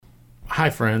Hi,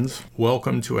 friends.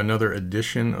 Welcome to another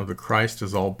edition of the Christ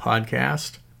is All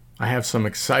podcast. I have some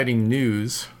exciting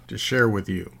news to share with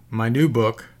you. My new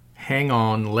book, Hang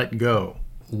On, Let Go: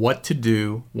 What to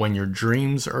Do When Your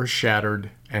Dreams Are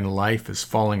Shattered and Life is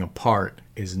Falling Apart,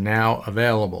 is now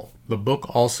available. The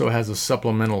book also has a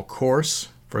supplemental course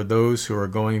for those who are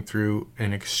going through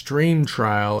an extreme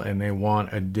trial and they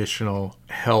want additional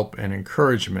help and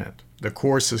encouragement. The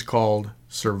course is called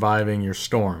Surviving Your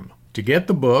Storm. To get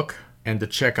the book and to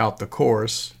check out the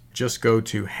course, just go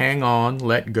to Hang On,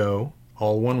 Let Go,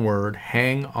 all one word,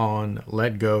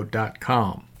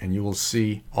 hangonletgo.com, and you will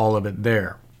see all of it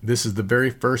there. This is the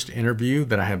very first interview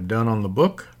that I have done on the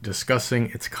book, discussing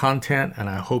its content, and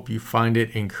I hope you find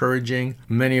it encouraging.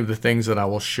 Many of the things that I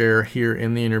will share here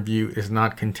in the interview is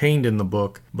not contained in the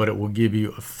book, but it will give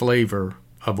you a flavor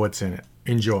of what's in it.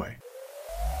 Enjoy.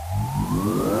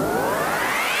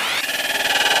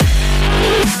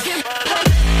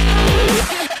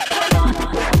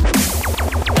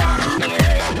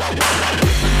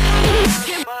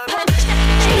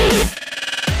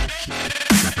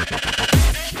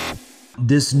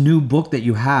 This new book that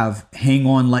you have, Hang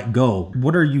On, Let Go,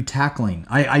 what are you tackling?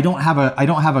 I don't have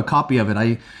a copy of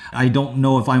it. I don't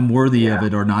know if I'm worthy of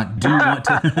it or not. Do you want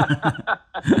to?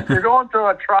 You're going through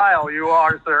a trial, you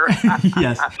are, sir.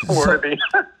 Yes. Worthy.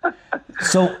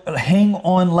 So Hang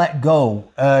On, Let Go.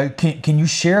 Can you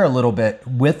share a little bit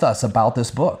with us about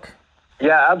this book?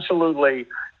 Yeah, absolutely.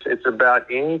 It's about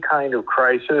any kind of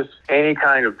crisis, any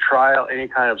kind of trial, any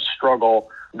kind of struggle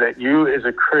that you as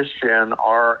a Christian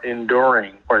are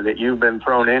enduring or that you've been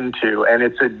thrown into. And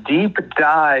it's a deep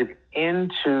dive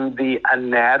into the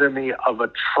anatomy of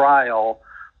a trial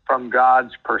from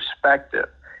God's perspective.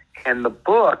 And the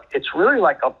book, it's really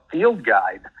like a field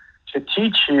guide to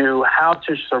teach you how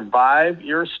to survive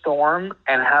your storm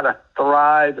and how to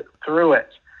thrive through it.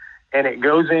 And it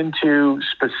goes into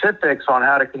specifics on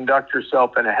how to conduct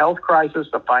yourself in a health crisis,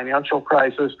 a financial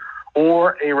crisis,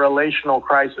 or a relational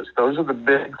crisis. Those are the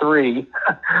big three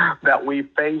that we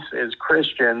face as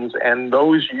Christians, and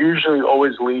those usually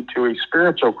always lead to a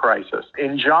spiritual crisis.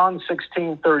 In John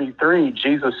 16:33,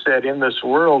 Jesus said, "In this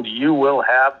world you will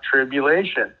have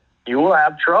tribulation. You will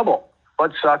have trouble,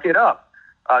 but suck it up."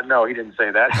 No, he didn't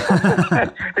say that.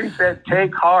 He said,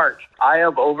 "Take heart. I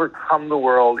have overcome the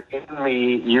world. In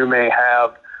me you may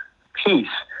have peace."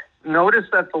 Notice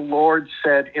that the Lord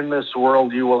said, in this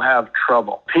world you will have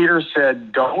trouble. Peter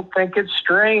said, don't think it's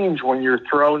strange when you're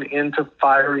thrown into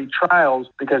fiery trials,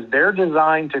 because they're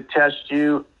designed to test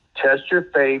you, test your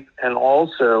faith, and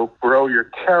also grow your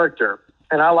character.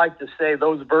 And I like to say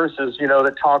those verses,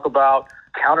 that talk about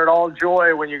count it all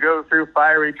joy when you go through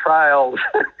fiery trials.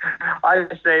 I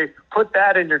say, put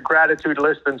that in your gratitude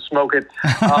list and smoke it.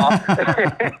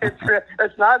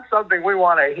 It's not something we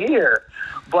want to hear.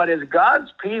 But as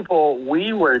God's people,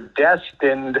 we were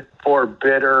destined for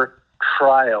bitter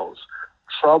trials.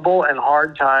 Trouble and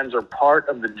hard times are part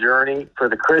of the journey for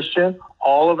the Christian.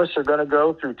 All of us are going to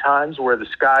go through times where the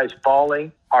sky's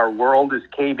falling, our world is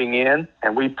caving in,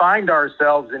 and we find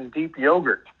ourselves in deep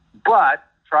yogurt. But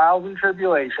trials and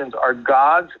tribulations are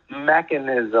God's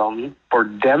mechanism for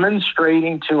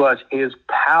demonstrating to us his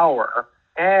power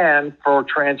and for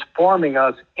transforming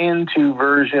us into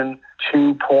version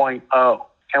 2.0.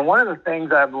 And one of the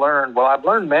things I've learned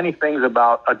many things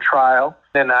about a trial,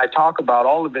 and I talk about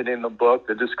all of it in the book,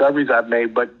 the discoveries I've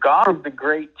made, but God is the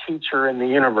great teacher in the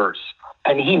universe,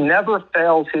 and he never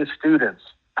fails his students.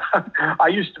 I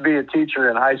used to be a teacher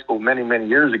in high school many, many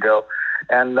years ago,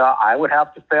 and I would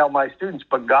have to fail my students,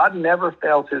 but God never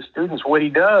fails his students. What he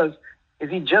does is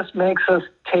he just makes us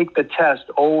take the test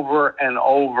over and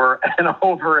over and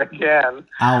over again.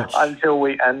 Ouch. Until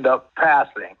we end up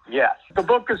passing. Yes. The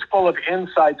book is full of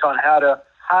insights on how to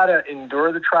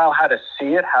endure the trial, how to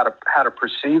see it, how to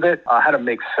perceive it, how to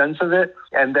make sense of it,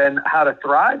 and then how to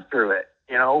thrive through it,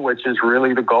 which is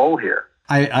really the goal here.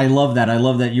 I love that. I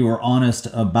love that you were honest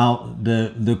about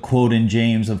the quote in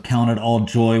James of count it all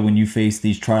joy when you face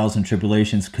these trials and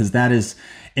tribulations, because that is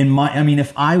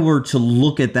if I were to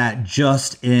look at that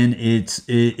just in its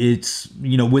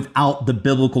without the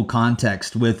biblical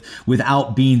context,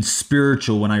 without being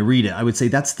spiritual when I read it, I would say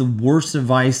that's the worst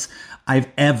advice I've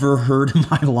ever heard in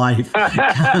my life.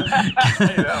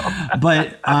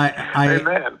 But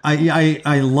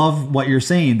I love what you're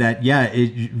saying, that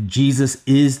Jesus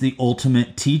is the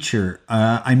ultimate teacher.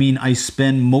 I've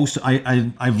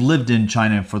lived in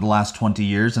China for the last 20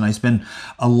 years, and I spend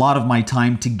a lot of my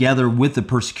time together with the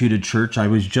persecuted church. I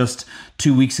was just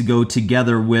 2 weeks ago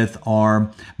together with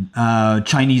our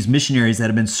Chinese missionaries that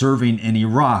have been serving in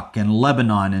Iraq and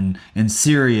Lebanon and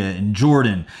Syria and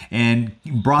Jordan, and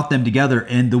brought them together,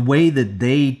 and the way that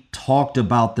they talked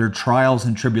about their trials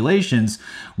and tribulations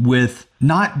with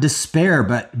not despair,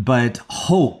 but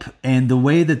hope, and the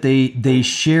way that they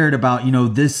shared about,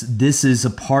 this is a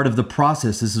part of the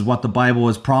process. This is what the Bible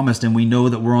has promised, and we know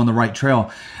that we're on the right trail.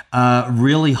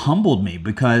 Really humbled me,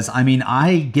 because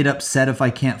I get upset if I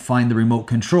can't find the remote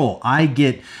control. I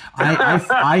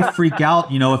freak out,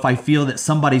 if I feel that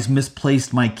somebody's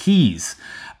misplaced my keys.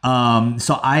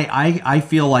 So I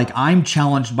feel like I'm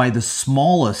challenged by the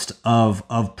smallest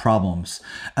of problems.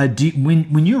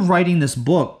 When you're writing this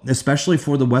book, especially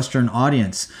for the Western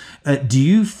audience, do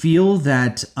you feel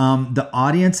that the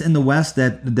audience in the West,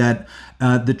 that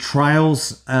the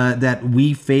trials that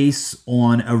we face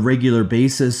on a regular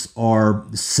basis are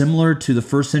similar to the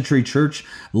first century church,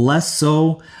 less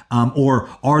so, or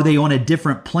are they on a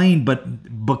different plane,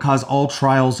 but because all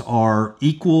trials are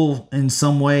equal in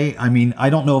some way? I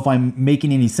don't know if I'm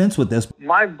making any sense with this.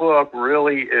 My book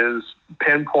really is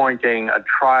pinpointing a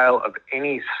trial of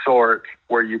any sort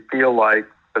where you feel like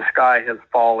the sky has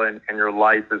fallen and your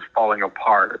life is falling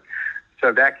apart.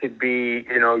 So that could be,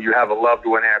 you have a loved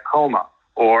one in a coma,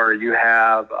 or you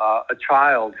have a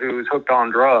child who's hooked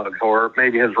on drugs, or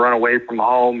maybe has run away from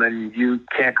home and you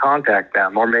can't contact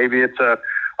them, or maybe it's a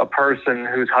person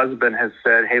whose husband has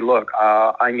said, hey, look,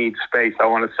 I need space, I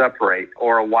want to separate,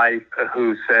 or a wife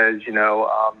who says,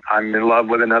 I'm in love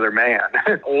with another man,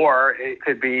 or it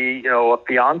could be, a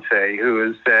fiance who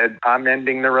has said, I'm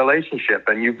ending the relationship,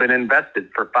 and you've been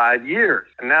invested for 5 years,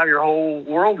 and now your whole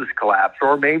world has collapsed.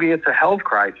 Or maybe it's a health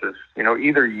crisis.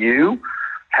 Either you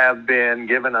have been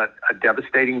given a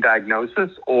devastating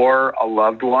diagnosis, or a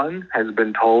loved one has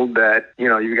been told that,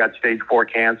 you've got stage 4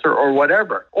 cancer, or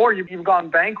whatever. Or you've gone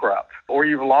bankrupt, or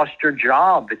you've lost your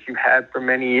job that you had for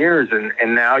many years,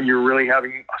 and now you're really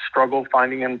having a struggle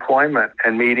finding employment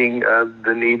and meeting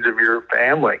the needs of your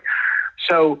family.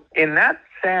 So in that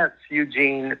sense,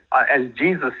 Eugene, as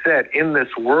Jesus said, in this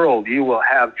world you will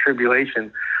have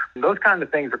tribulation. Those kind of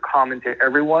things are common to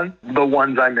everyone, the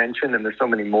ones I mentioned, and there's so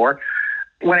many more.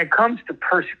 When it comes to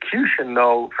persecution,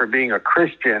 though, for being a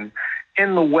Christian,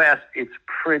 in the West, it's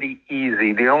pretty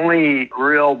easy. The only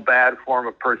real bad form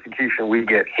of persecution we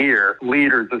get here,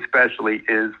 leaders especially,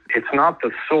 is it's not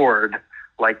the sword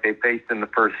like they faced in the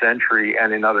first century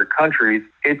and in other countries.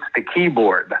 It's the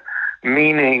keyboard,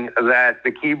 meaning that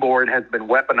the keyboard has been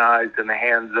weaponized in the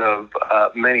hands of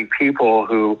many people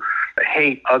who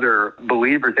hate other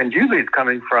believers. And usually it's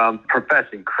coming from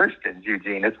professing Christians,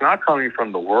 Eugene. It's not coming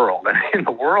from the world. And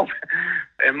the world,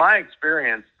 in my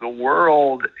experience, the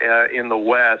world in the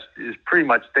West is pretty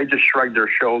much, they just shrug their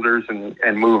shoulders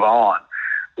and move on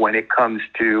when it comes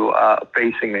to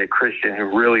facing a Christian who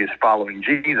really is following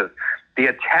Jesus. The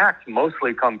attacks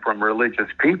mostly come from religious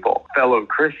people, fellow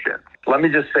Christians. Let me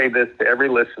just say this to every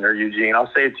listener, Eugene.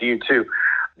 I'll say it to you too.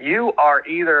 You are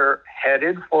either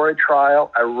headed for a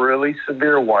trial, a really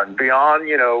severe one, beyond,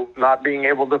 not being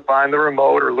able to find the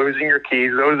remote or losing your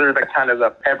keys. Those are the kind of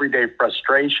the everyday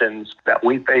frustrations that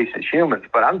we face as humans.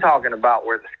 But I'm talking about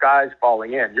where the sky's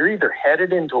falling in. You're either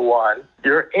headed into one,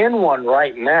 you're in one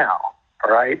right now,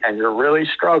 all right, and you're really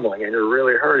struggling and you're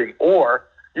really hurting, or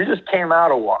you just came out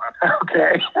of one,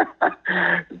 okay?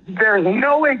 There's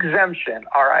no exemption,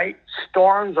 all right?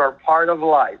 Storms are part of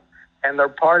life, and they're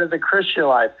part of the Christian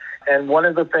life. And one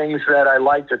of the things that I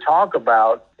like to talk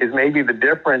about is maybe the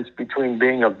difference between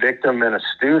being a victim and a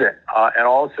student, and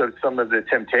also some of the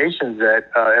temptations that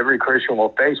every Christian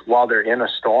will face while they're in a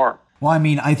storm. Well,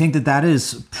 I think that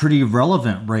is pretty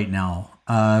relevant right now.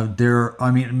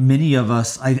 Many of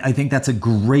us, I think that's a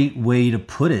great way to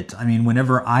put it.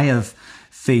 Whenever I have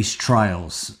faced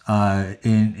trials,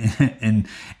 and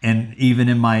even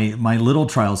in my little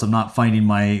trials of not finding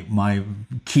my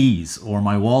keys or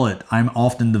my wallet, I'm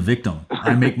often the victim.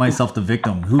 I make myself the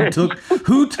victim. Who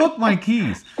took my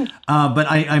keys? But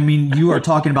you are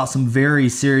talking about some very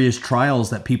serious trials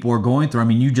that people are going through.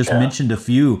 You just mentioned a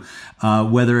few,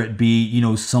 whether it be,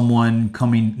 someone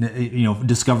coming,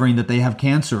 discovering that they have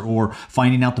cancer, or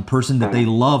finding out the person that they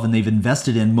love and they've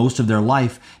invested in most of their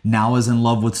life now is in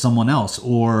love with someone else.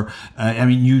 Or,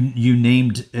 you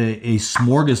named a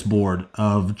smorgasbord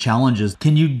of challenges.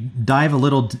 Can you dive a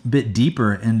little bit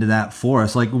deeper into that for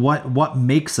us? Like what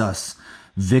makes us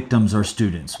victims or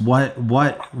students? What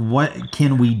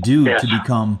can we do to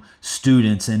become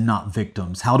students and not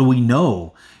victims? How do we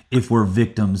know if we're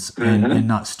victims and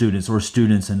not students, or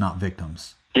students and not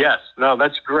victims? Yes, no,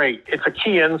 that's great. It's a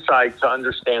key insight to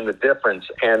understand the difference.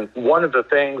 And one of the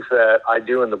things that I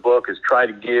do in the book is try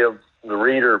to give the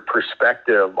reader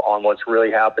perspective on what's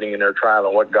really happening in their trial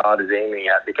and what God is aiming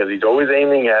at, because he's always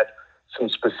aiming at some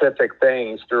specific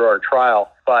things through our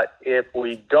trial. But if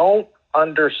we don't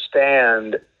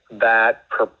understand that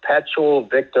perpetual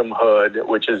victimhood,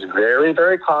 which is very,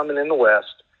 very common in the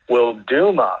West, will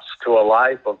doom us to a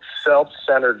life of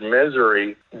self-centered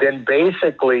misery, then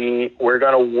basically we're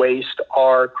going to waste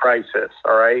our crisis,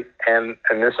 all right? And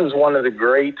this is one of the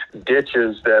great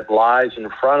ditches that lies in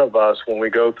front of us when we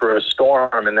go through a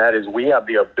storm, and that is we have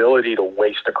the ability to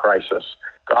waste a crisis.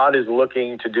 God is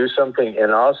looking to do something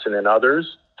in us and in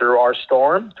others through our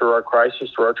storm, through our crisis,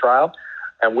 through our trial,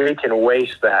 and we can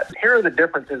waste that. Here are the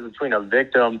differences between a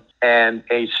victim and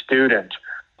a student.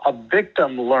 A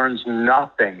victim learns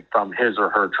nothing from his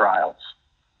or her trials.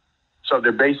 So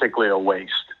they're basically a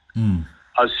waste.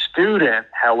 A student,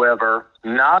 however,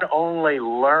 not only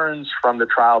learns from the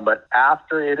trial, but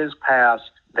after it is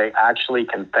passed, they actually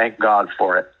can thank God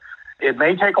for it. It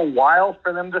may take a while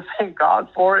for them to thank God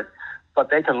for it,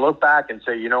 but they can look back and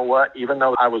say, you know what, even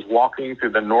though I was walking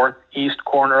through the northeast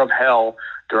corner of hell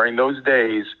during those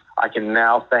days, I can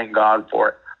now thank God for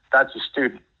it. That's a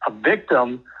student. A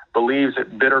victim believes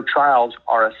that bitter trials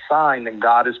are a sign that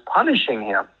God is punishing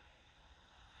him.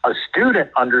 A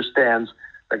student understands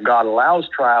that God allows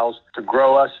trials to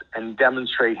grow us and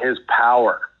demonstrate his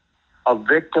power. A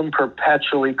victim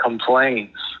perpetually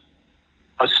complains.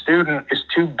 A student is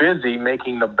too busy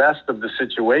making the best of the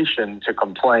situation to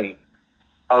complain.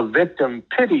 A victim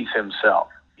pities himself.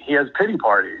 He has pity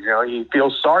parties, he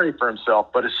feels sorry for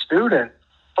himself, but a student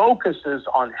focuses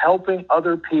on helping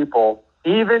other people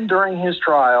even during his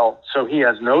trial, so he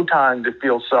has no time to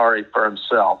feel sorry for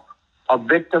himself. A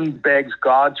victim begs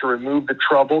God to remove the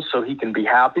trouble so he can be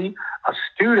happy. A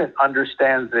student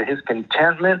understands that his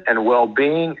contentment and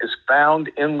well-being is found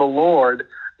in the Lord,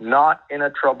 not in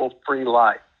a trouble-free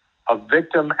life. A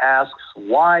victim asks,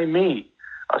 why me?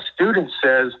 A student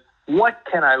says, what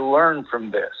can I learn from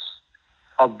this?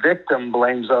 A victim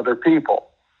blames other people.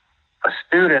 A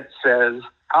student says,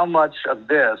 how much of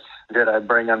this did I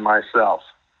bring on myself?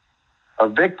 A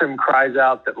victim cries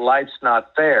out that life's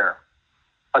not fair.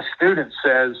 A student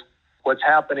says, what's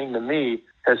happening to me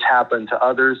has happened to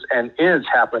others and is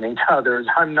happening to others.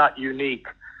 I'm not unique.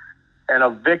 And a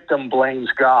victim blames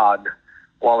God,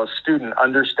 while a student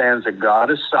understands that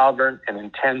God is sovereign and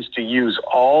intends to use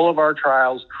all of our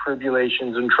trials,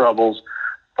 tribulations, and troubles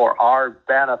for our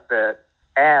benefit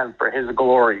and for his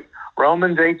glory.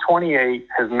 Romans 8:28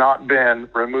 has not been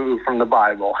removed from the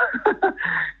Bible.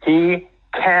 He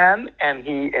can and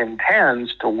he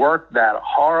intends to work that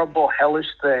horrible, hellish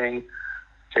thing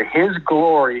to his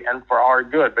glory and for our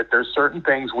good. But there's certain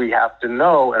things we have to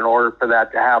know in order for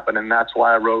that to happen. And that's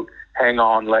why I wrote Hang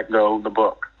On, Let Go, the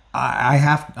book.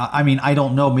 I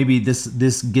don't know, maybe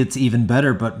this gets even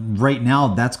better, but right now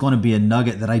that's going to be a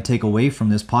nugget that I take away from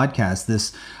this podcast,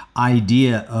 this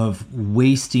idea of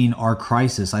wasting our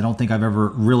crisis. I don't think I've ever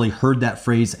really heard that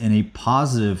phrase in a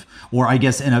positive, or I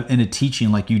guess in a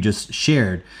teaching like you just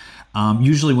shared.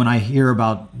 Usually when I hear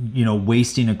about,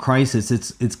 wasting a crisis,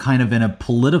 it's kind of in a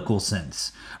political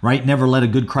sense, right? Never let a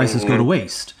good crisis go to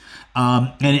waste.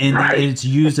 And it's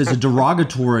used as a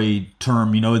derogatory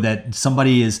term, that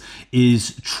somebody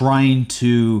is trying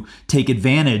to take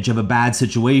advantage of a bad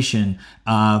situation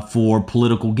for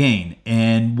political gain.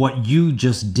 And what you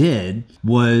just did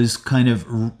was kind of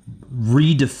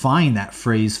redefine that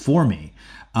phrase for me,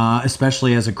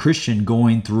 especially as a Christian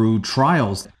going through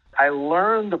trials. I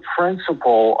learned the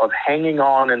principle of hanging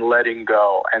on and letting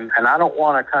go. And I don't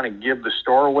want to kind of give the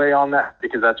store away on that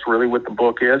because that's really what the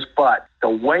book is. But the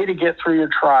way to get through your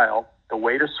trial, the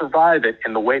way to survive it,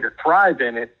 and the way to thrive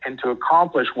in it and to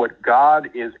accomplish what God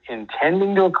is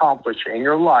intending to accomplish in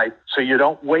your life so you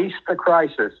don't waste the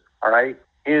crisis, all right,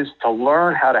 is to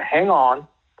learn how to hang on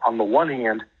the one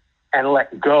hand and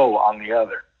let go on the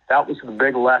other. That was the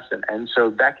big lesson. And so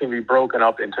that can be broken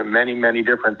up into many, many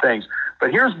different things.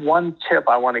 But here's one tip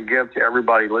I want to give to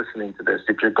everybody listening to this.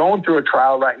 If you're going through a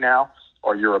trial right now,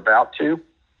 or you're about to,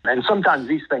 and sometimes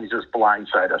these things just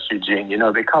blindside us, Eugene.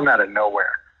 They come out of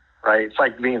nowhere, right? It's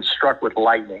like being struck with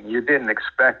lightning. You didn't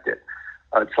expect it.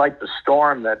 It's like the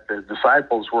storm that the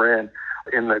disciples were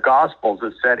in the Gospels.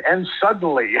 It said, and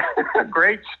suddenly a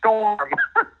great storm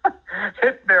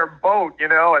hit their boat,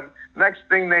 and next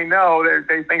thing they know,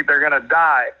 they think they're going to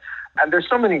die. And there's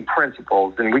so many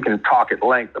principles, and we can talk at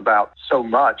length about so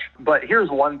much. But here's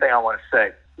one thing I want to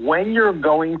say. When you're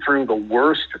going through the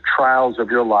worst trials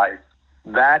of your life,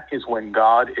 that is when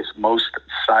God is most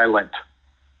silent.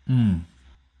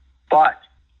 But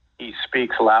he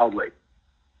speaks loudly.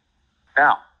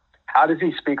 Now, how does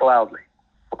he speak loudly?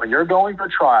 When you're going for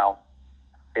trial,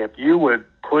 if you would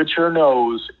put your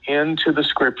nose into the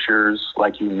scriptures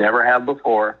like you never have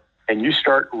before, and you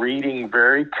start reading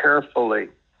very carefully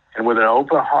and with an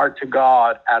open heart to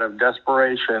God out of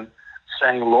desperation,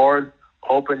 saying, Lord,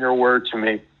 open your word to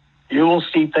me, you will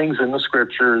see things in the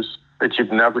scriptures that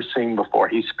you've never seen before.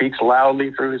 He speaks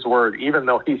loudly through his word, even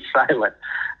though he's silent.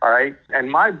 All right.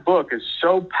 And my book is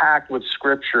so packed with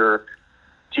scripture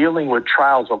dealing with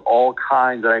trials of all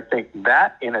kinds. And I think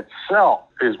that in itself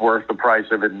is worth the price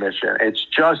of admission. It's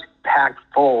just packed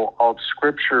full of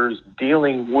scriptures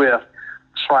dealing with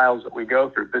trials that we go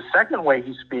through. The second way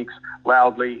he speaks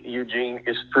loudly, Eugene,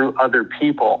 is through other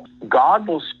people. God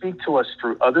will speak to us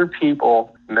through other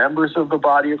people, members of the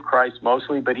body of Christ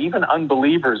mostly, but even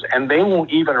unbelievers, and they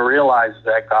won't even realize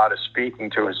that God is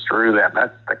speaking to us through them.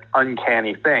 That's the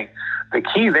uncanny thing. The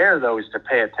key there, though, is to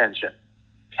pay attention.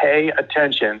 Pay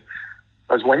attention.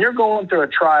 Because when you're going through a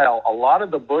trial, a lot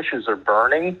of the bushes are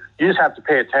burning. You just have to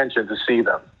pay attention to see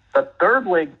them. The third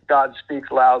way God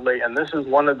speaks loudly, and this is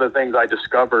one of the things I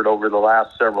discovered over the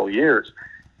last several years,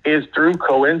 is through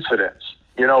coincidence.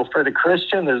 You know, for the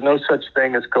Christian, there's no such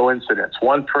thing as coincidence.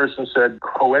 One person said,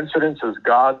 coincidence is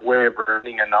God's way of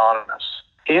remaining anonymous.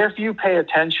 If you pay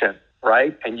attention,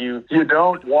 right, and you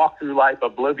don't walk through life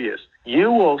oblivious,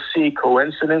 you will see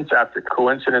coincidence after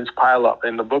coincidence pile up.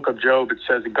 In the book of Job, it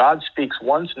says God speaks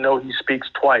once, no, he speaks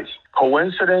twice.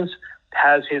 Coincidence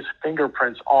has his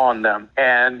fingerprints on them,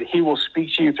 and he will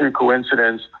speak to you through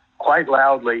coincidence quite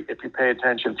loudly if you pay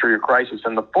attention through your crisis.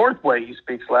 And the fourth way he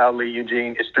speaks loudly,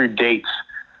 Eugene, is through dates.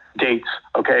 Dates,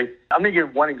 okay? I'm going to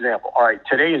give one example. All right,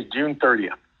 today is June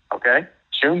 30th, okay?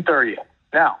 June 30th.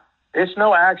 Now, it's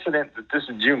no accident that this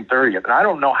is June 30th, and I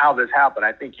don't know how this happened.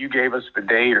 I think you gave us the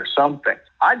date or something.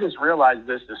 I just realized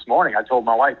this morning. I told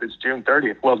my wife it's June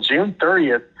 30th. Well, June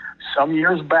 30th, some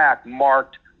years back,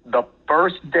 marked the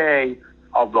first day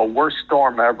of the worst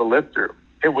storm I ever lived through.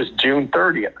 It was June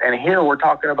 30th. And here we're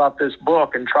talking about this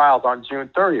book and trials on June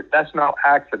 30th. That's no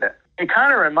accident. It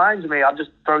kind of reminds me, I'll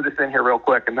just throw this in here real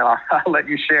quick and then I'll let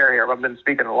you share here. I've been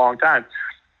speaking a long time.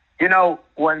 You know,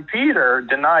 when Peter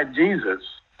denied Jesus,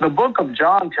 the book of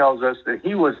John tells us that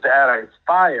he was at a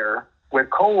fire with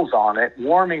coals on it,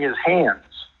 warming his hands,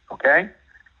 okay?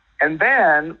 And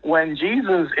then when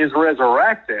Jesus is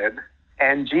resurrected,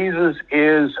 and Jesus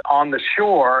is on the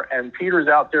shore and Peter's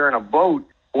out there in a boat,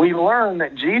 we learn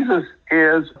that Jesus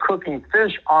is cooking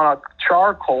fish on a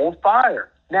charcoal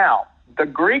fire. Now, the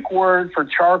Greek word for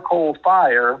charcoal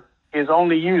fire is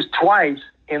only used twice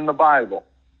in the Bible.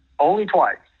 Only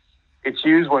twice. It's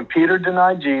used when Peter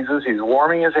denied Jesus, he's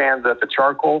warming his hands at the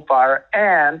charcoal fire,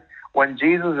 and when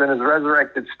Jesus in his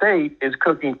resurrected state is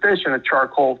cooking fish in a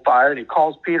charcoal fire and he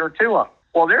calls Peter to him.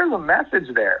 Well, there's a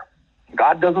message there.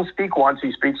 God doesn't speak once,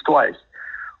 he speaks twice.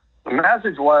 The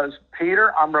message was,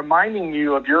 Peter, I'm reminding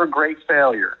you of your great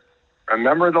failure.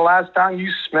 Remember the last time you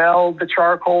smelled the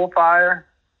charcoal fire?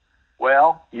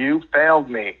 Well, you failed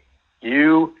me.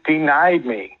 You denied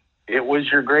me. It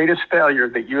was your greatest failure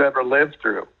that you ever lived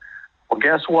through. Well,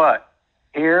 guess what?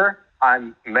 Here,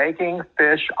 I'm making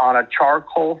fish on a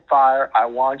charcoal fire. I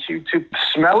want you to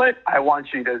smell it. I want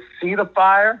you to see the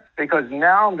fire, because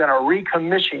now I'm going to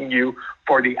recommission you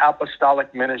for the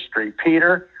apostolic ministry.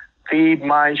 Peter, feed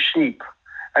my sheep.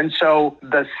 And so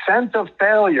the scent of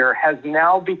failure has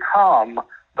now become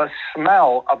the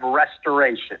smell of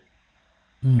restoration.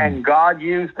 And God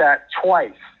used that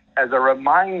twice as a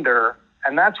reminder.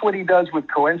 And that's what he does with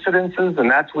coincidences,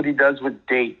 and that's what he does with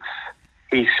dates.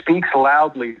 He speaks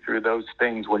loudly through those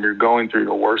things when you're going through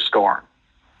the worst storm.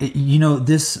 You know,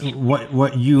 this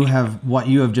what you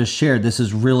have just shared. This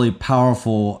is really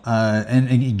powerful,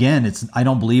 and again, I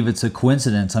don't believe it's a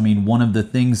coincidence. I mean, one of the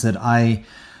things that I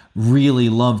really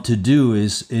love to do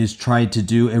is try to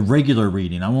do a regular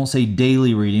reading. I won't say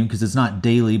daily reading because it's not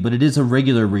daily, but it is a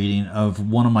regular reading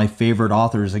of one of my favorite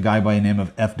authors, a guy by the name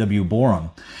of F.W.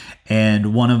 Borum.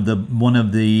 And one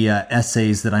of the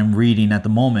essays that I'm reading at the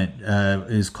moment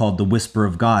is called "The Whisper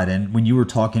of God." And when you were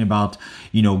talking about,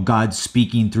 you know, God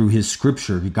speaking through His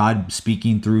Scripture, God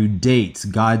speaking through dates,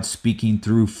 God speaking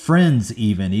through friends,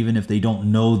 even if they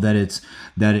don't know that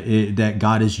that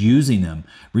God is using them,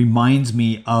 reminds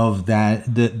me of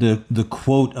that the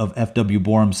quote of F.W.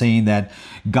 Borum saying that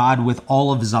God, with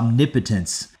all of His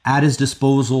omnipotence at his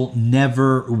disposal,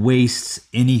 never wastes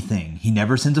anything. He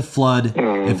never sends a flood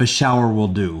if a shower will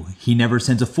do. He never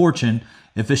sends a fortune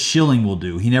if a shilling will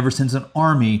do. He never sends an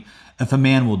army if a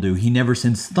man will do. He never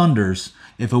sends thunders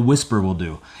if a whisper will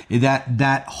do.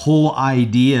 That whole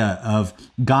idea of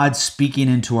God speaking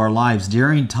into our lives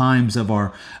during times of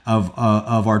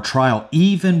our trial,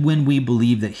 even when we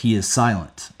believe that He is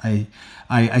silent.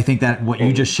 I think that what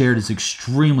you just shared is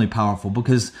extremely powerful,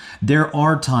 because there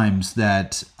are times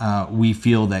that we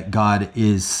feel that God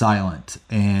is silent,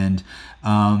 and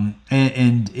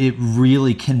it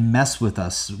really can mess with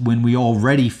us when we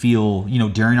already feel,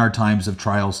 during our times of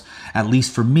trials. At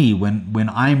least for me, when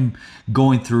I'm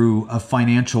going through a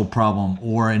financial problem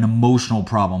or an emotional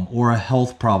problem or a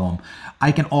health problem,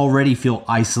 I can already feel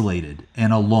isolated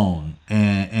and alone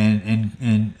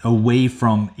and away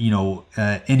from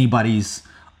anybody's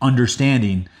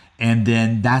understanding. And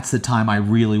then that's the time I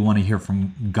really want to hear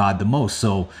from God the most.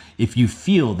 So if you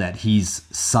feel that He's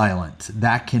silent,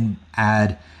 that can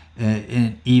add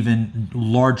an even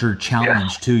larger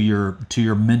challenge to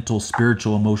your mental,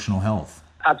 spiritual, emotional health.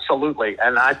 Absolutely.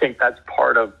 And I think it's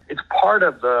part of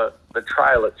the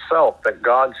trial itself, that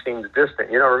God seems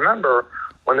distant. Remember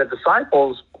when the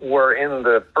disciples were in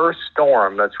the first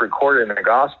storm that's recorded in the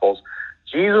Gospels,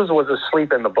 Jesus was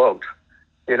asleep in the boat,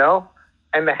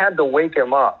 and they had to wake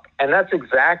Him up. And that's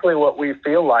exactly what we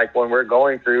feel like when we're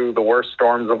going through the worst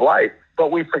storms of life.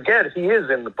 But we forget He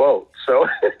is in the boat. So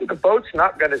the boat's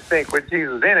not going to sink with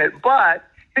Jesus in it, but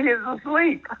He is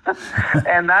asleep.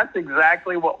 And that's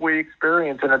exactly what we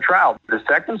experience in a trial. The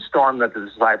second storm that the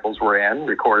disciples were in,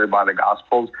 recorded by the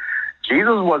Gospels,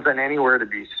 Jesus wasn't anywhere to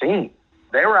be seen.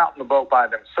 They were out in the boat by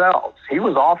themselves. He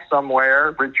was off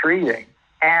somewhere retreating.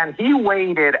 And He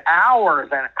waited hours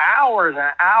and hours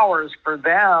and hours for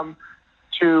them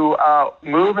to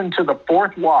move into the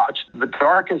fourth watch, the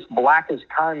darkest, blackest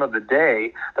time of the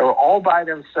day. They were all by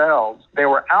themselves. They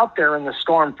were out there in the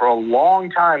storm for a long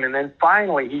time, and then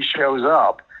finally He shows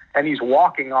up, and He's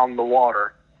walking on the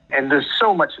water. And there's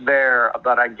so much there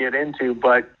that I get into,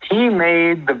 but He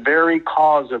made the very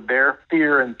cause of their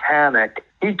fear and panic,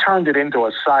 He turned it into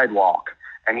a sidewalk,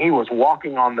 and He was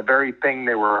walking on the very thing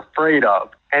they were afraid of.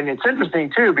 And it's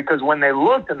interesting, too, because when they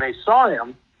looked and they saw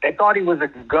Him, they thought He was a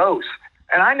ghost.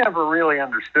 And I never really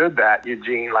understood that,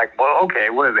 Eugene. Like, well, okay,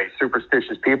 what are they,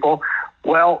 superstitious people?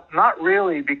 Well, not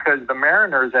really, because the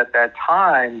mariners at that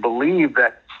time believed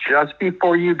that just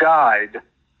before you died,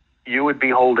 you would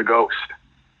behold a ghost.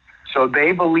 So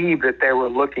they believed that they were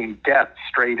looking death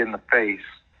straight in the face.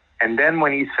 And then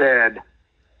when He said,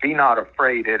 "Be not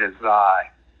afraid, it is I,"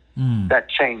 that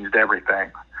changed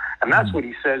everything. And that's what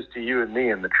He says to you and me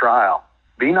in the trial.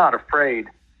 Be not afraid,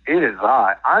 it is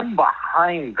I. I'm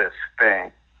behind this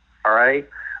thing, all right?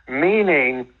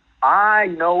 Meaning, I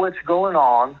know what's going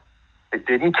on. It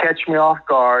didn't catch me off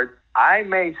guard. I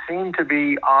may seem to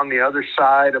be on the other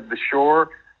side of the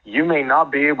shore. You may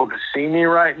not be able to see me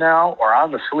right now, or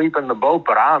I'm asleep in the boat,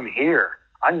 but I'm here.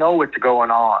 I know what's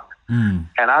going on. And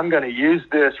I'm going to use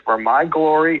this for my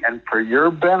glory and for your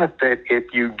benefit if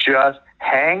you just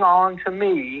hang on to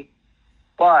me.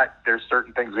 But there's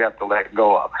certain things we have to let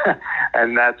go of.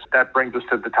 And that brings us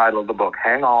to the title of the book,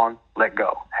 Hang On, Let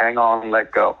Go. Hang on,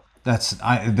 let go.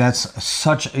 That's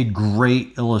such a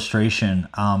great illustration.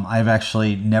 I've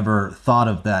actually never thought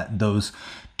of those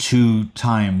two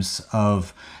times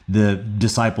of the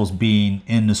disciples being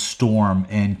in the storm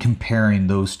and comparing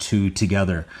those two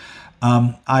together.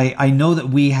 I know that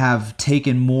we have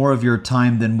taken more of your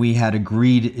time than we had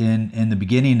agreed in the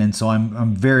beginning, and so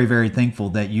I'm very, very thankful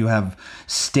that you have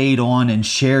stayed on and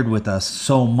shared with us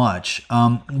so much.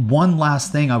 One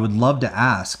last thing I would love to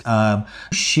ask,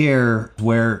 share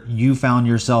where you found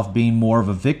yourself being more of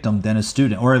a victim than a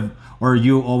student, or are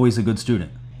you always a good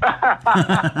student?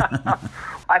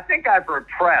 I think I've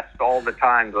repressed all the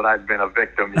times that I've been a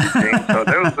victim, Eugene, so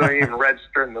those don't even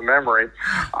register in the memory.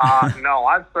 No,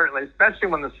 I've certainly, especially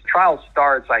when the trial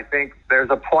starts, I think there's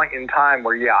a point in time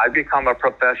where, I become a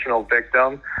professional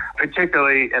victim,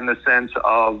 particularly in the sense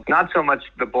of not so much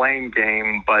the blame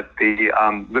game, but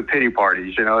the pity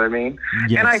parties, you know what I mean?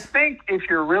 Yes. And I think if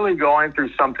you're really going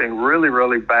through something really,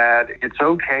 really bad, it's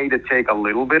okay to take a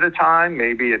little bit of time,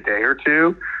 maybe a day or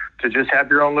two, to just have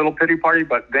your own little pity party,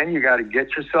 but then you got to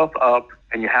get yourself up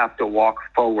and you have to walk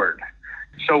forward.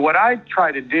 So what I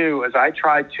try to do is I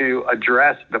try to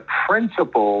address the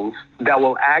principles that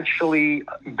will actually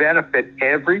benefit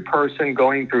every person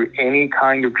going through any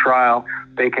kind of trial.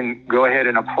 They can go ahead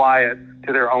and apply it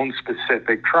to their own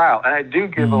specific trial. And I do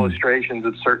give illustrations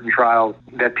of certain trials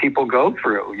that people go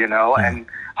through, and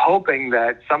hoping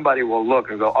that somebody will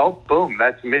look and go, oh, boom,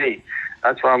 that's me.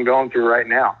 That's what I'm going through right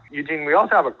now. Eugene, we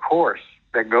also have a course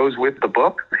that goes with the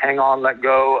book.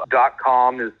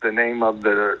 HangOnLetGo.com is the name of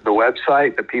the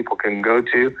website that people can go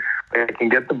to. They can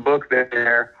get the book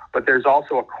there, but there's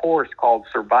also a course called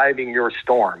Surviving Your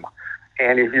Storm.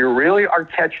 And if you really are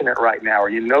catching it right now, or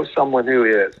you know someone who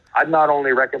is, I'd not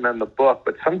only recommend the book,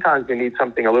 but sometimes we need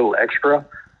something a little extra,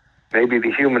 maybe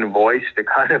the human voice to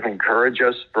kind of encourage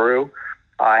us through.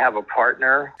 I have a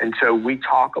partner, and so we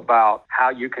talk about how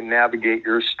you can navigate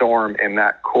your storm in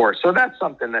that course. So that's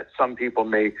something that some people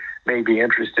may be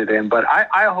interested in. But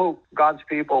I hope God's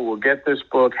people will get this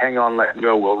book, Hang On, Let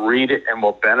Go, will read it, and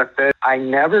will benefit. I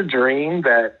never dreamed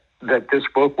that this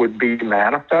book would be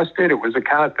manifested. It was the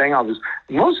kind of thing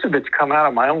most of it's come out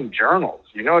of my own journals.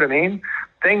 You know what I mean?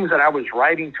 Things that I was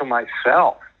writing to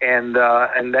myself. And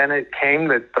then it came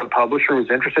that the publisher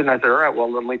was interested, and I said, all right,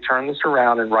 well, let me turn this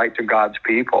around and write to God's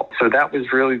people. So that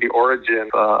was really the origin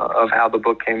of how the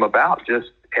book came about, just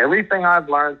everything I've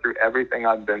learned through everything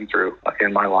I've been through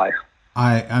in my life.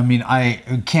 I mean,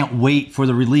 I can't wait for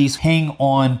the release. Hang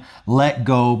On, Let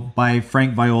Go by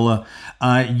Frank Viola.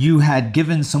 You had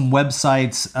given some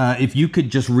websites. If you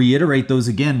could just reiterate those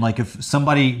again, like if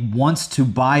somebody wants to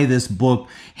buy this book,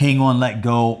 Hang On, Let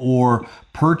Go, or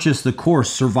purchase the course,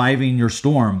 Surviving Your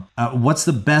Storm, what's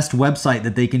the best website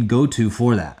that they can go to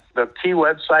for that? The key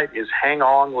website is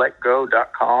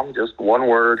hangonletgo.com, just one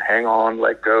word,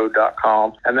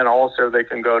 hangonletgo.com. And then also they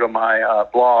can go to my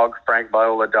blog,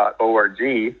 frankviola.org,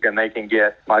 and they can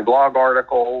get my blog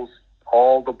articles,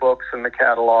 all the books in the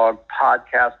catalog,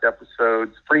 podcast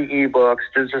episodes, free ebooks.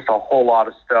 There's just a whole lot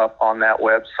of stuff on that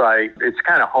website. It's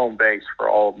kind of home base for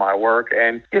all of my work.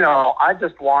 And, I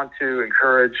just want to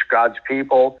encourage God's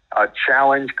people,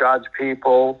 challenge God's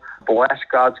people, bless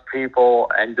God's people,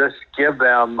 and just give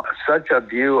them such a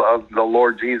view of the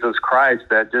Lord Jesus Christ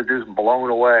that they're just blown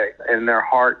away in their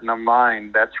heart and their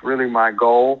mind. That's really my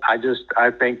goal. I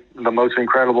think the most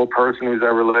incredible person who's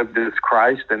ever lived is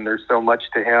Christ, and there's so much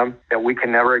to him that we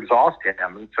can never exhaust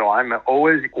him. And so I'm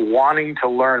always wanting to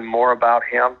learn more about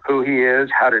him, who he is,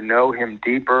 how to know him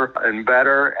deeper and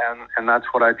better, and that's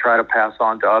what I try to pass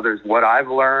on to others. What I've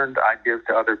learned, I give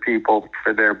to other people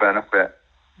for their benefit.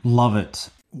 Love it.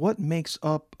 What makes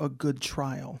up a good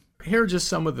trial? Here are just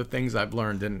some of the things I've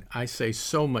learned, and I say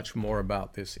so much more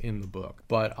about this in the book,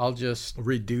 but I'll just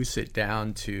reduce it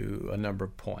down to a number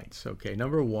of points. Okay,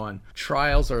 number one,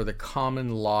 trials are the common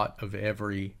lot of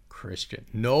every Christian.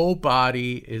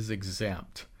 Nobody is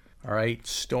exempt. All right,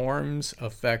 storms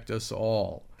affect us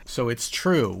all. So it's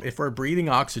true. If we're breathing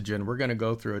oxygen, we're going to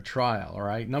go through a trial. All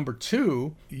right. Number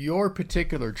two, your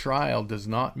particular trial does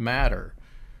not matter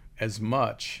as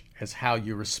much as how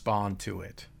you respond to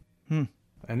it.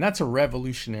 And that's a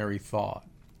revolutionary thought.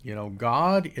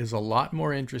 God is a lot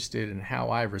more interested in how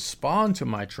I respond to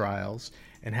my trials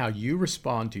and how you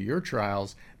respond to your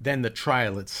trials than the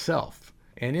trial itself.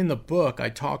 And in the book, I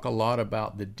talk a lot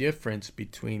about the difference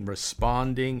between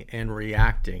responding and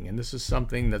reacting. And this is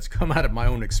something that's come out of my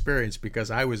own experience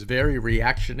because I was very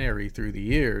reactionary through the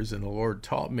years, and the Lord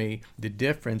taught me the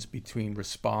difference between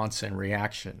response and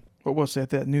reaction. What was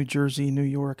that New Jersey, New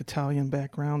York, Italian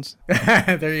backgrounds?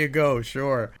 There you go,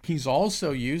 sure. He's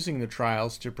also using the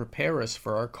trials to prepare us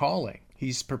for our calling.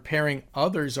 He's preparing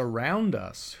others around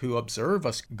us who observe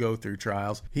us go through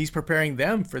trials. He's preparing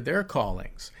them for their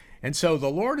callings. And so the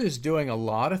Lord is doing a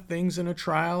lot of things in a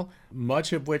trial,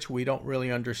 much of which we don't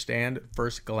really understand at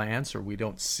first glance or we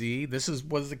don't see. This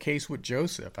was the case with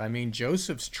Joseph. I mean,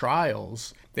 Joseph's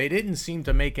trials, they didn't seem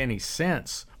to make any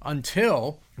sense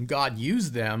until God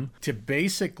used them to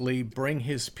basically bring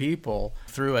his people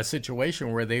through a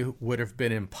situation where they would have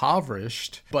been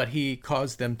impoverished, but he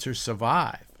caused them to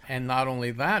survive. And not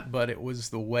only that, but it was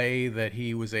the way that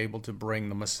he was able to bring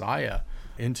the Messiah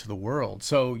into the world.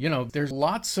 So, there's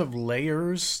lots of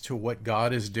layers to what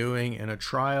God is doing in a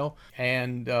trial,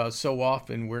 and so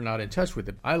often we're not in touch with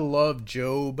it. I love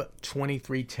Job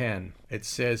 23:10. It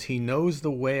says, "He knows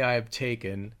the way I have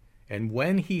taken, and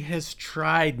when he has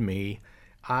tried me,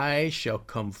 I shall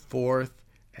come forth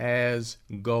as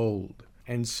gold."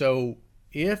 And so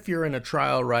if you're in a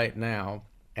trial right now,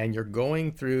 and you're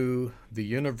going through the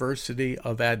university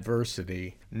of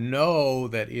adversity, know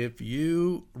that if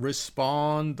you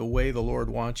respond the way the Lord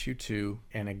wants you to,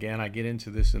 and again, I get into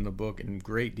this in the book in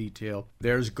great detail,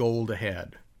 there's gold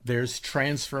ahead. There's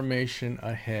transformation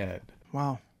ahead.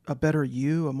 Wow. A better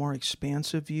you, a more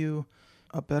expansive you,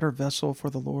 a better vessel for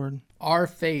the Lord. Our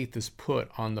faith is put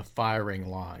on the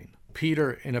firing line.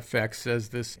 Peter, in effect, says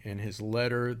this in his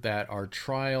letter, that our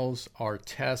trials are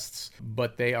tests,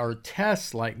 but they are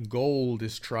tests like gold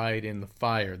is tried in the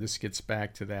fire. This gets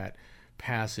back to that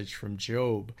passage from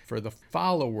Job. For the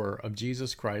follower of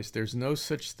Jesus Christ, there's no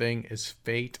such thing as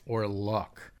fate or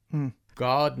luck.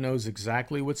 God knows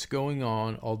exactly what's going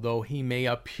on, although he may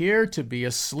appear to be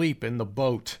asleep in the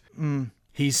boat.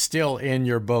 He's still in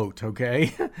your boat,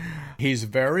 okay? He's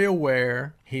very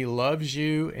aware. He loves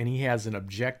you, and he has an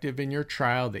objective in your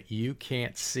trial that you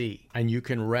can't see. And you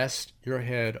can rest your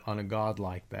head on a God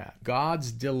like that.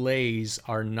 God's delays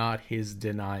are not his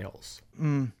denials.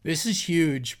 This is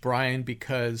huge, Brian,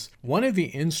 because one of the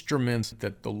instruments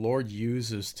that the Lord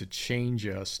uses to change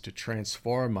us, to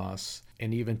transform us,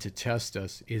 and even to test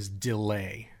us is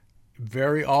delay.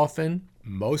 Very often,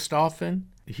 most often,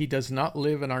 he does not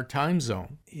live in our time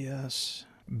zone. Yes.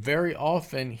 Very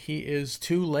often, he is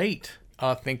too late.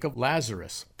 Think of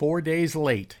Lazarus. 4 days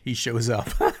late, he shows up.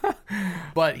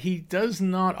 But he does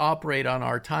not operate on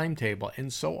our timetable.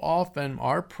 And so often,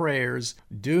 our prayers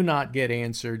do not get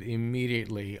answered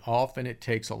immediately. Often, it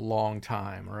takes a long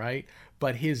time, right?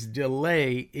 But his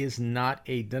delay is not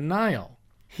a denial.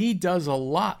 He does a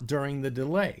lot during the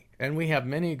delay. And we have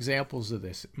many examples of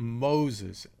this.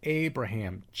 Moses,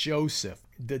 Abraham, Joseph.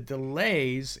 The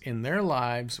delays in their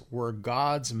lives were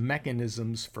God's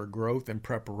mechanisms for growth and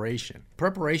preparation.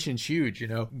 Preparation's huge,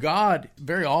 God,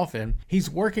 very often, he's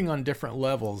working on different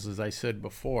levels, as I said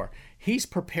before. He's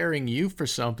preparing you for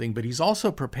something, but he's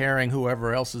also preparing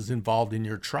whoever else is involved in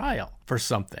your trial for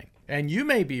something. And you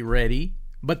may be ready,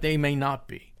 but they may not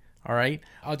be. All right.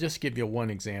 I'll just give you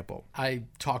one example. I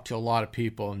talk to a lot of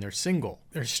people and they're single.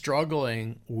 They're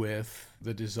struggling with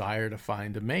the desire to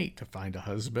find a mate, to find a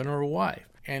husband or a wife.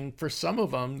 And for some of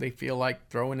them, they feel like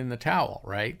throwing in the towel,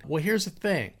 right? Well, here's the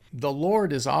thing. The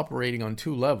Lord is operating on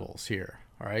two levels here.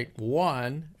 All right.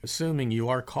 One, assuming you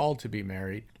are called to be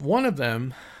married. One of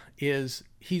them is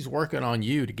he's working on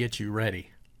you to get you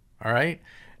ready. All right.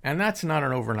 And that's not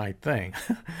an overnight thing,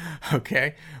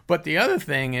 okay? But the other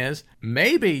thing is,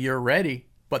 maybe you're ready,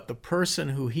 but the person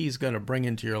who he's going to bring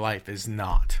into your life is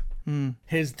not.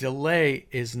 His delay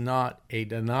is not a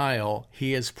denial.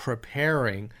 He is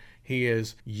preparing. He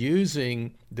is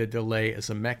using the delay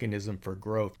as a mechanism for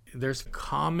growth. There's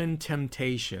common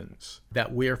temptations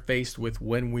that we're faced with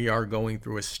when we are going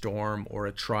through a storm or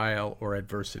a trial or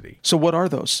adversity. So what are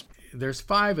those? There's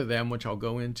 5 of them, which I'll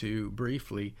go into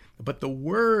briefly. But the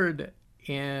word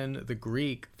in the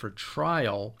Greek for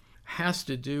trial has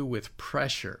to do with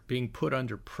pressure, being put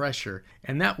under pressure.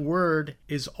 And that word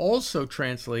is also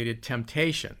translated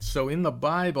temptation. So in the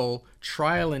Bible,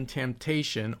 trial and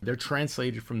temptation, they're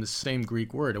translated from the same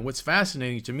Greek word. And what's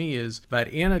fascinating to me is that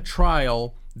in a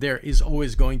trial, there is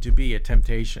always going to be a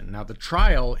temptation. Now, the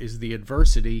trial is the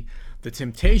adversity. The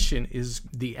temptation is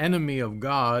the enemy of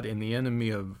God and the enemy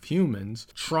of humans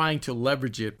trying to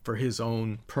leverage it for his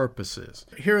own purposes.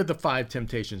 Here are the 5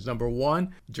 temptations. Number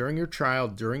 1, during your trial,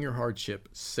 during your hardship,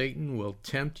 Satan will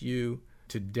tempt you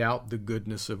to doubt the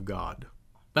goodness of God.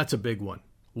 That's a big one.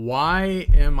 Why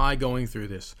am I going through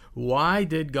this? Why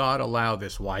did God allow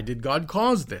this? Why did God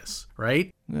cause this?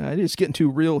 Right? It's getting too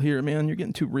real here, man. You're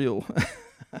getting too real.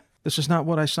 This is not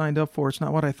what I signed up for. It's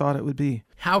not what I thought it would be.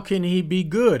 How can he be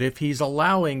good if he's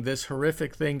allowing this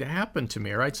horrific thing to happen to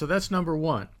me, right? So that's number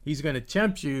 1. He's going to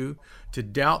tempt you to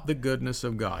doubt the goodness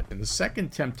of God. And the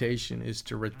second temptation is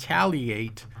to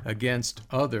retaliate against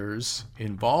others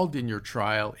involved in your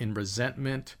trial in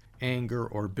resentment, anger,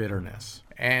 or bitterness.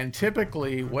 And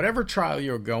typically, whatever trial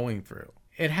you're going through,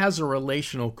 it has a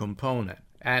relational component.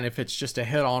 And if it's just a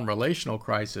head-on relational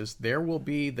crisis, there will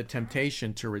be the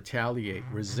temptation to retaliate,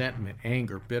 resentment,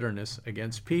 anger, bitterness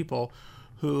against people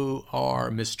who are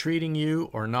mistreating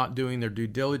you or not doing their due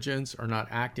diligence or not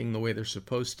acting the way they're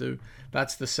supposed to.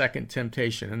 That's the second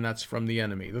temptation, and that's from the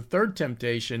enemy. The third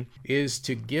temptation is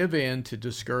to give in to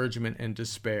discouragement and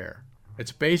despair.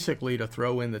 It's basically to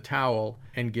throw in the towel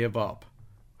and give up.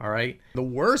 All right? The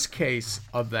worst case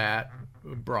of that,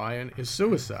 Brian, is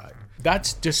suicide.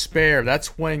 That's despair.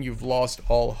 That's when you've lost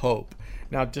all hope.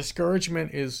 Now,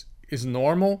 discouragement is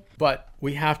normal, but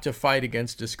we have to fight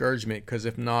against discouragement because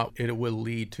if not, it will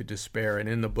lead to despair. And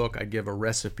in the book, I give a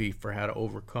recipe for how to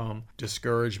overcome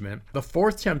discouragement. The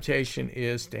fourth temptation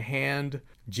is to hand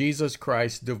Jesus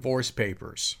Christ divorce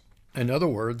papers. In other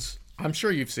words, I'm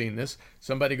sure you've seen this.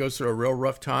 Somebody goes through a real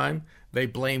rough time, they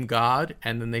blame God,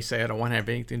 and then they say, I don't want to have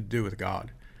anything to do with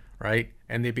God, right?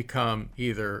 And they become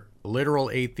either literal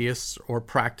atheists or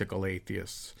practical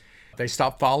atheists. They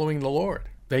stop following the Lord.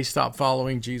 They stop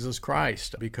following Jesus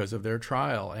Christ because of their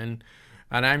trial. And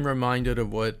I'm reminded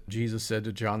of what Jesus said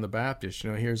to John the Baptist.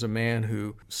 Here's a man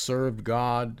who served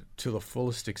God to the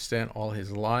fullest extent all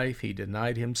his life. He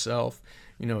denied himself.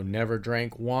 never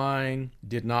drank wine,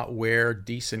 did not wear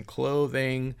decent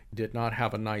clothing, did not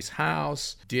have a nice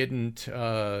house, didn't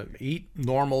eat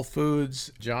normal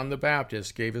foods. John the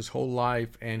Baptist gave his whole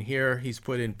life, and here he's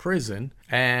put in prison,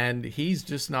 and he's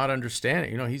just not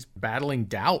understanding. He's battling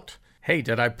doubt. Hey,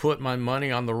 did I put my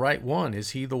money on the right one?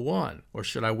 Is he the one? Or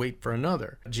should I wait for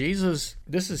another? Jesus,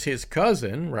 this is his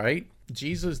cousin, right?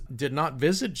 Jesus did not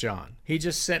visit John. He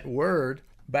just sent word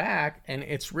back, and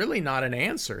it's really not an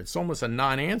answer. It's almost a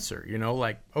non-answer,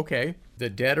 okay, the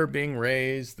dead are being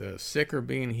raised, the sick are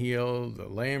being healed, the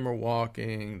lame are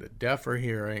walking, the deaf are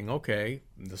hearing, okay,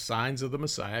 the signs of the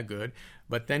Messiah, good.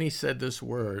 But then he said this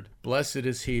word, blessed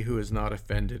is he who is not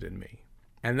offended in me.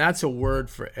 And that's a word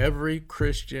for every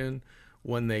Christian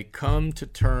when they come to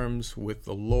terms with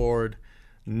the Lord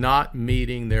not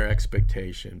meeting their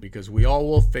expectation, because we all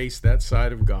will face that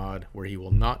side of God where he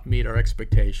will not meet our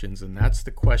expectations. And that's the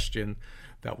question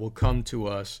that will come to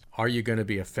us. Are you going to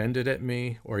be offended at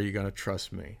me, or are you going to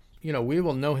trust me? We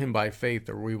will know him by faith,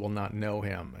 or we will not know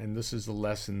him. And this is the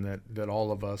lesson that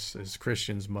all of us as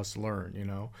Christians must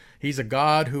learn. He's a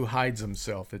God who hides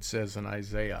himself, it says in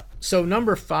Isaiah. So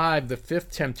number 5, the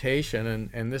fifth temptation,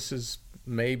 and this is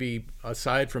maybe,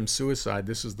 aside from suicide,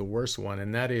 this is the worst one,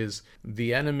 and that is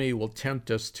the enemy will tempt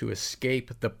us to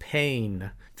escape the pain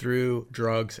through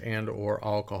drugs and or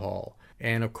alcohol.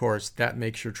 And of course, that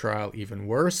makes your trial even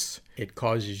worse. It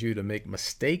causes you to make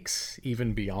mistakes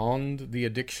even beyond the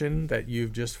addiction that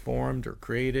you've just formed or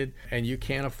created, and you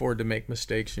can't afford to make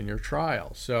mistakes in your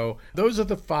trial. So those are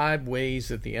the 5 ways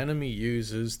that the enemy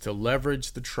uses to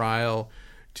leverage the trial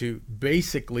to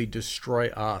basically destroy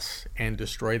us and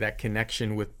destroy that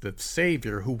connection with the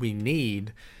Savior who we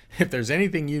need. If there's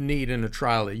anything you need in a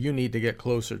trial, you need to get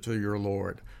closer to your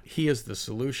Lord. He is the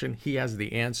solution. He has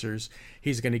the answers.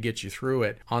 He's going to get you through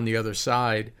it on the other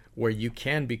side, where you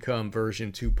can become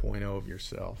version 2.0 of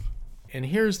yourself. And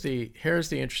here's the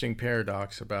interesting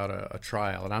paradox about a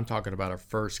trial, and I'm talking about a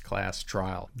first-class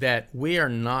trial, that we are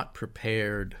not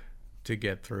prepared to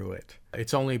get through it.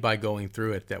 It's only by going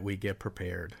through it that we get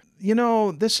prepared.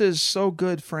 This is so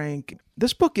good, Frank.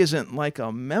 This book isn't like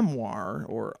a memoir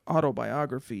or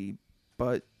autobiography,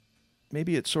 but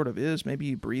maybe it sort of is. Maybe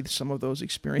you breathe some of those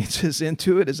experiences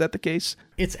into it. Is that the case?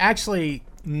 It's actually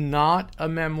not a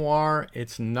memoir.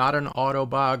 It's not an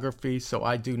autobiography, so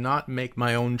I do not make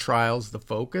my own trials the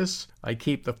focus. I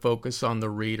keep the focus on the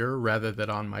reader rather than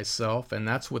on myself, and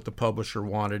that's what the publisher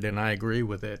wanted, and I agree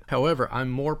with it. However, I'm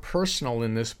more personal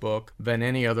in this book than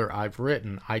any other I've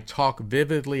written. I talk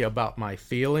vividly about my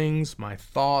feelings, my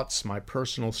thoughts, my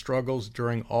personal struggles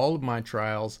during all of my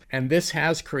trials, and this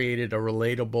has created a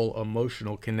relatable,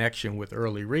 emotional connection with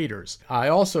early readers. I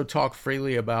also talk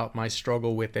freely about my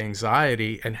struggle with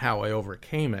anxiety and how I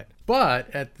overcame it.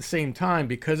 But at the same time,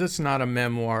 because it's not a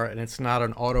memoir and it's not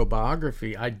an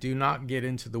autobiography, I do not get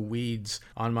into the weeds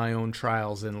on my own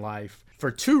trials in life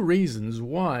for 2 reasons.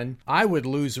 One, I would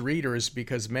lose readers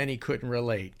because many couldn't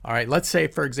relate. All right, let's say,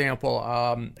 for example,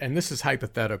 and this is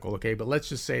hypothetical, okay, but let's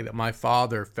just say that my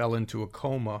father fell into a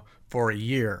coma for a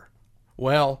year.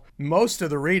 Well, most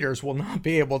of the readers will not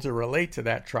be able to relate to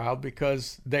that trial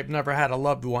because they've never had a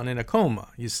loved one in a coma,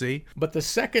 you see. But the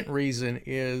second reason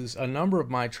is a number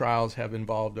of my trials have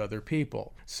involved other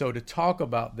people. So to talk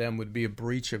about them would be a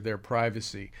breach of their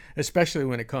privacy, especially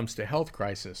when it comes to health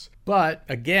crisis. But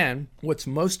again, what's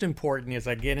most important is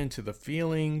I get into the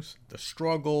feelings, the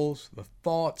struggles, the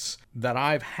thoughts that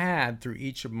I've had through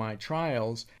each of my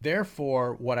trials.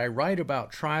 Therefore, what I write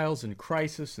about trials and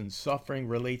crisis and suffering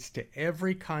relates to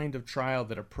every kind of trial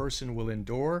that a person will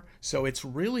endure. So it's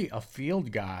really a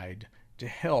field guide to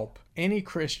help any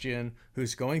Christian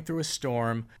who's going through a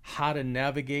storm, how to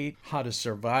navigate, how to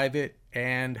survive it,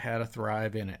 and how to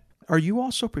thrive in it. Are you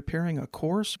also preparing a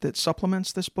course that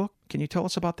supplements this book? Can you tell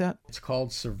us about that? It's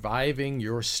called Surviving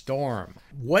Your Storm.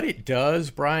 What it does,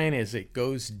 Brian, is it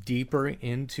goes deeper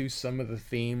into some of the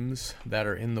themes that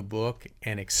are in the book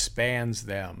and expands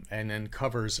them and then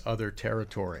covers other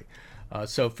territory.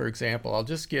 So, for example, I'll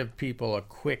just give people a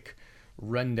quick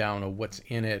rundown of what's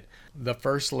in it. The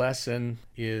first lesson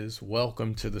is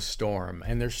Welcome to the Storm.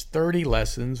 And there's 30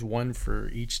 lessons, one for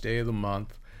each day of the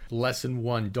month. Lesson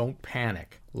 1, don't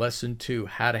panic. Lesson 2,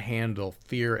 how to handle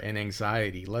fear and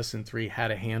anxiety. Lesson 3, how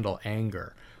to handle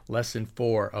anger. Lesson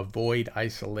 4, avoid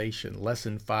isolation.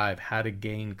 Lesson 5, how to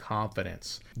gain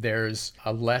confidence. There's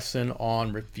a lesson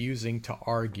on refusing to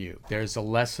argue. There's a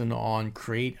lesson on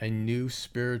create a new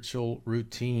spiritual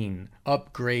routine.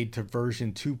 Upgrade to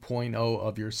version 2.0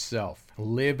 of yourself.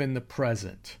 Live in the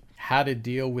present. How to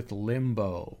deal with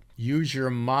limbo. Use your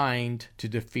mind to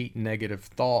defeat negative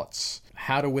thoughts.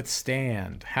 how to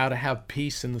withstand, how to have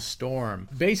peace in the storm.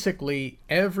 Basically,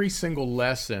 every single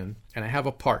lesson, and I have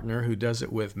a partner who does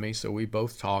it with me, so we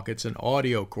both talk. It's an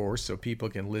audio course, so people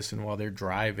can listen while they're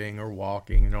driving or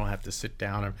walking. You don't have to sit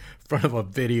down in front of a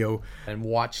video and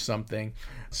watch something.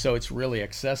 So it's really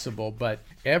accessible. But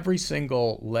every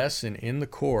single lesson in the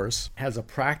course has a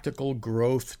practical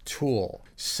growth tool.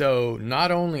 So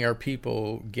not only are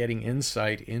people getting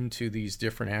insight into these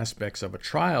different aspects of a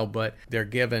trial, but they're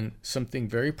given something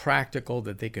very practical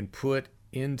that they can put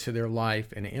into their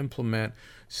life and implement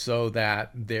so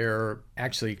that they're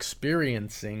actually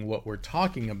experiencing what we're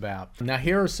talking about. Now,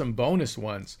 here are some bonus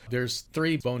ones. There's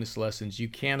 3 bonus lessons. You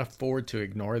can't afford to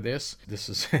ignore this. This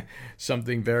is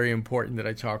something very important that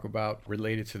I talk about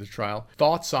related to the trial.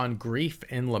 Thoughts on grief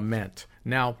and lament.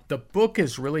 Now, the book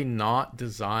is really not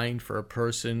designed for a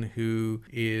person who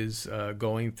is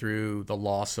going through the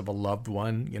loss of a loved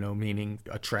one, meaning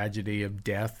a tragedy of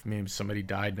death. Maybe somebody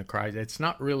died in a crisis. It's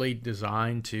not really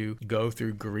designed to go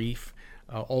through grief.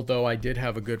 Although I did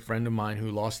have a good friend of mine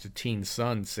who lost a teen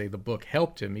son say the book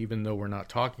helped him, even though we're not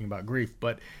talking about grief.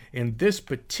 But in this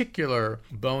particular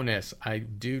bonus, I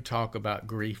do talk about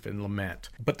grief and lament.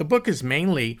 But the book is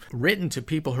mainly written to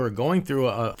people who are going through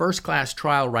a first-class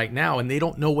trial right now, and they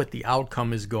don't know what the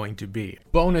outcome is going to be.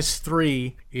 Bonus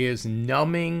 3 is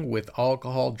numbing with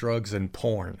alcohol, drugs, and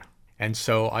porn. And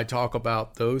so I talk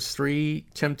about those 3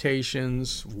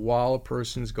 temptations while a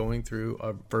person's going through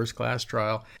a first-class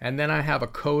trial. And then I have a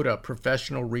CODA,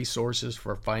 Professional Resources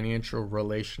for Financial,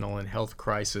 Relational, and Health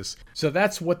Crisis. So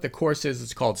that's what the course is.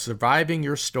 It's called Surviving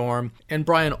Your Storm. And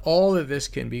Brian, all of this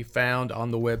can be found on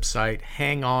the website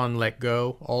Hang On Let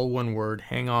Go, all one word,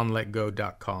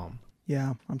 hangonletgo.com.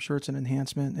 Yeah, I'm sure it's an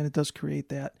enhancement, and it does create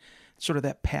that sort of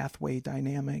that pathway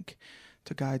dynamic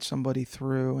to guide somebody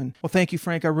through. And well, thank you,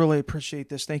 Frank. I really appreciate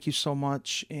this. Thank you so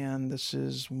much. And this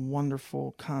is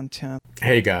wonderful content.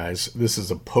 Hey guys, this is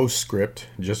a postscript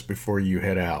just before you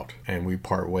head out and we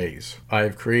part ways.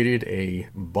 I've created a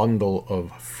bundle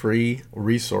of free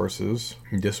resources.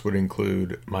 This would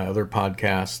include my other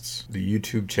podcasts, the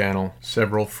YouTube channel,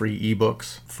 several free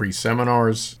ebooks, free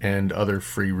seminars, and other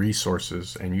free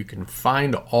resources. And you can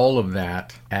find all of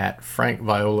that at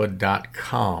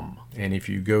frankviola.com. And if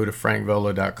you go to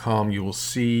frankviola.com, you will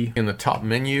see in the top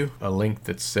menu a link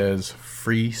that says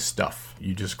free stuff.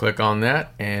 You just click on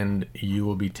that and you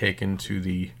will be taken to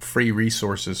the free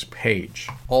resources page.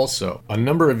 Also, a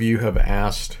number of you have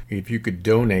asked if you could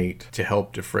donate to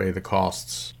help defray the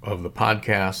costs of the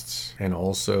podcasts and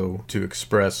also to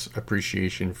express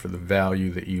appreciation for the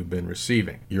value that you've been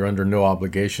receiving. You're under no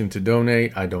obligation to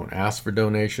donate. I don't ask for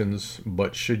donations,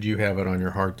 but should you have it on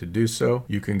your heart to do so,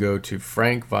 you can go to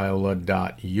frankviola.us.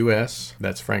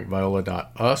 That's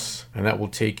frankviola.us, and that will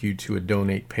take you to a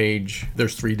donate page.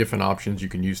 There's 3 different options you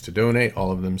can use to donate,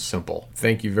 all of them simple.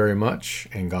 Thank you very much,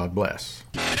 and God bless.